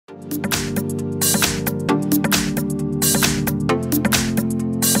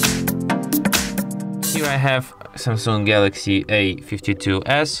Here I have Samsung Galaxy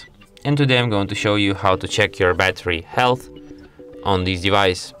A52s, and today I'm going to show you how to check your battery health on this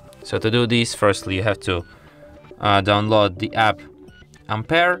device. So to do this, firstly you have to download the app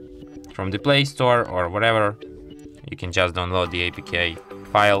Ampere from the Play Store or whatever. You can just download the APK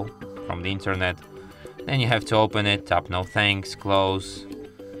file from the internet. Then you have to open it, tap no thanks, close,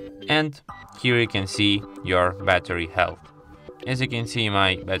 and here you can see your battery health. As you can see,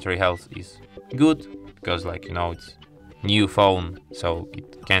 my battery health is good because, like, you know, it's new phone, so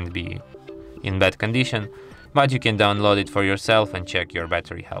it can't be in bad condition, but you can download it for yourself and check your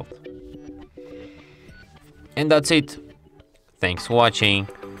battery health. And that's it. Thanks for watching.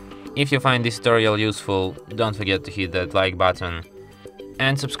 If you find this tutorial useful, don't forget to hit that like button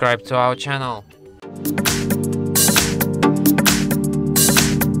and subscribe to our channel.